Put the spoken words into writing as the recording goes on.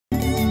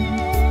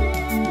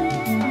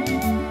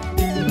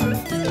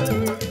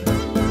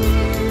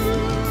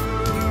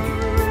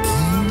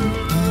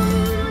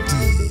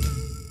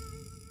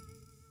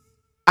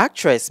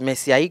Actress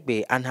Mercy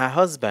Aigbe and her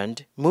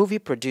husband, movie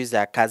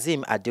producer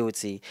Kazim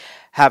Adeoti,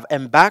 have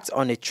embarked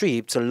on a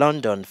trip to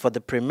London for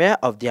the premiere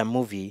of their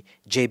movie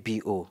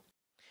JBO.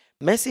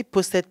 Mercy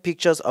posted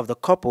pictures of the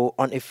couple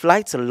on a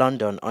flight to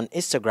London on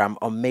Instagram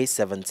on May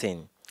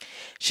 17.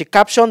 She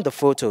captioned the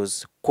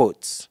photos,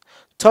 quote,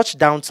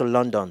 "Touchdown to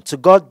London, to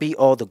God be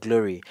all the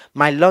glory.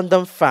 My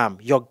London fam,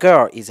 your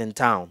girl is in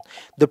town."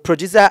 The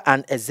producer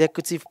and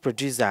executive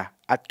producer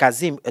at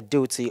Kazim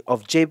Adeoti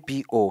of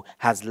JBO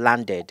has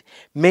landed.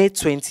 May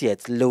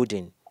 20th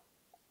loading.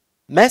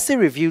 Mercy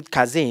reviewed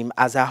Kazim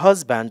as her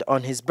husband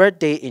on his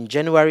birthday in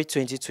January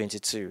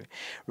 2022.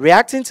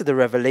 Reacting to the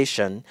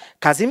revelation,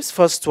 Kazim's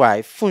first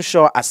wife,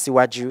 Funsho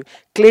Asiwaju,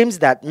 claims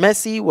that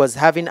Mercy was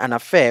having an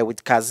affair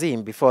with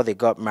Kazim before they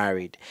got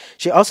married.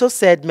 She also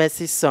said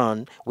Mercy's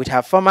son, with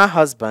her former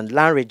husband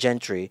Lanre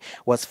Gentry,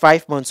 was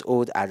 5 months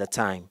old at the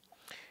time.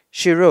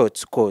 She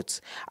wrote,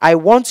 quote, "I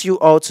want you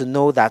all to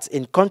know that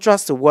in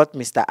contrast to what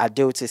Mr.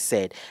 Adeoti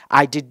said,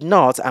 I did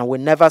not and will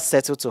never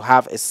settle to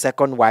have a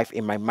second wife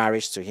in my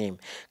marriage to him.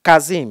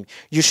 Kazim,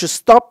 you should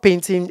stop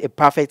painting a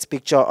perfect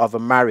picture of a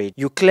marriage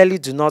you clearly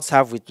do not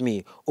have with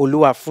me,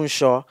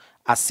 Oluwafunsho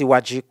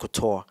Asiwaju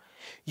Couture.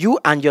 You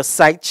and your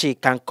side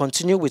chick can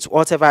continue with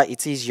whatever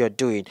it is you're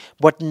doing,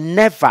 but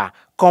never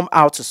come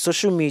out to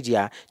social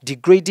media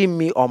degrading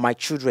me or my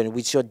children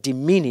with your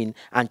demeaning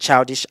and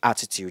childish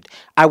attitude.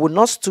 I will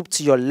not stoop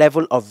to your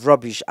level of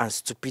rubbish and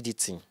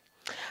stupidity."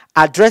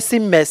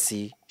 Addressing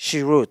Mercy,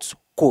 she wrote,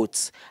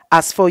 quote,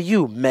 "As for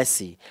you,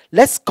 Mercy,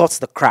 let's cut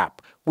the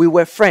crap. We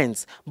were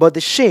friends, but the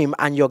shame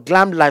and your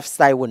glam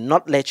lifestyle will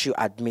not let you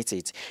admit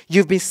it.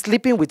 You've been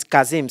sleeping with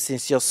Kazim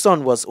since your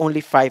son was only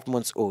 5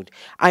 months old.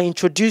 I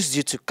introduced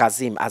you to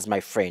Kazim as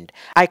my friend.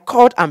 I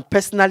called and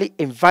personally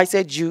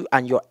invited you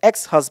and your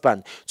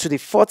ex-husband to the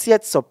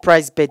 40th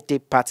surprise birthday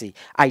party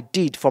I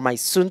did for my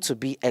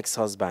soon-to-be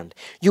ex-husband.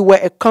 You were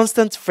a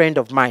constant friend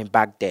of mine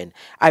back then.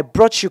 I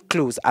brought you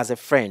close as a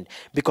friend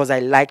because I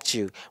liked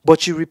you,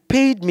 but you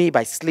repaid me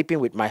by sleeping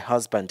with my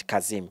husband,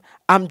 Kazim.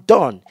 I'm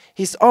done.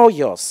 He's all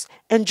yours.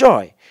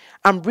 Enjoy.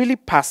 I'm really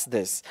past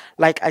this.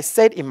 Like I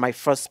said in my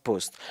first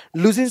post,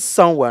 losing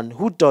someone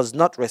who does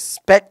not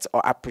respect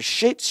or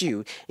appreciate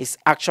you is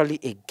actually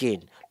a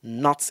gain,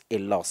 not a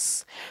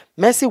loss."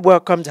 Mercy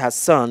welcomed her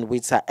son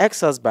with her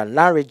ex-husband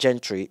Lanre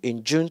Gentry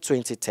in June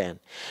 2010.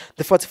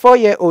 The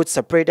 44-year-old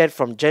separated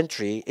from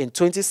Gentry in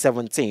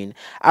 2017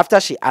 after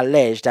she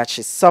alleged that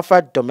she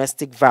suffered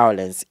domestic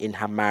violence in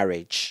her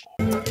marriage.